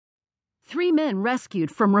Three men rescued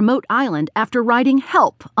from remote island after writing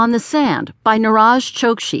Help on the Sand by Niraj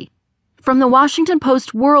Chokshi. From the Washington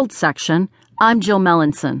Post World section, I'm Jill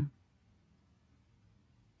Mellinson.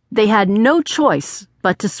 They had no choice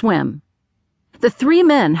but to swim. The three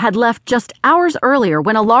men had left just hours earlier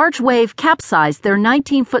when a large wave capsized their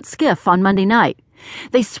 19-foot skiff on Monday night.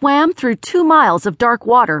 They swam through 2 miles of dark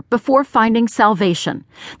water before finding salvation,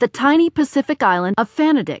 the tiny Pacific island of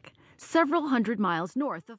Fanadik, several hundred miles north of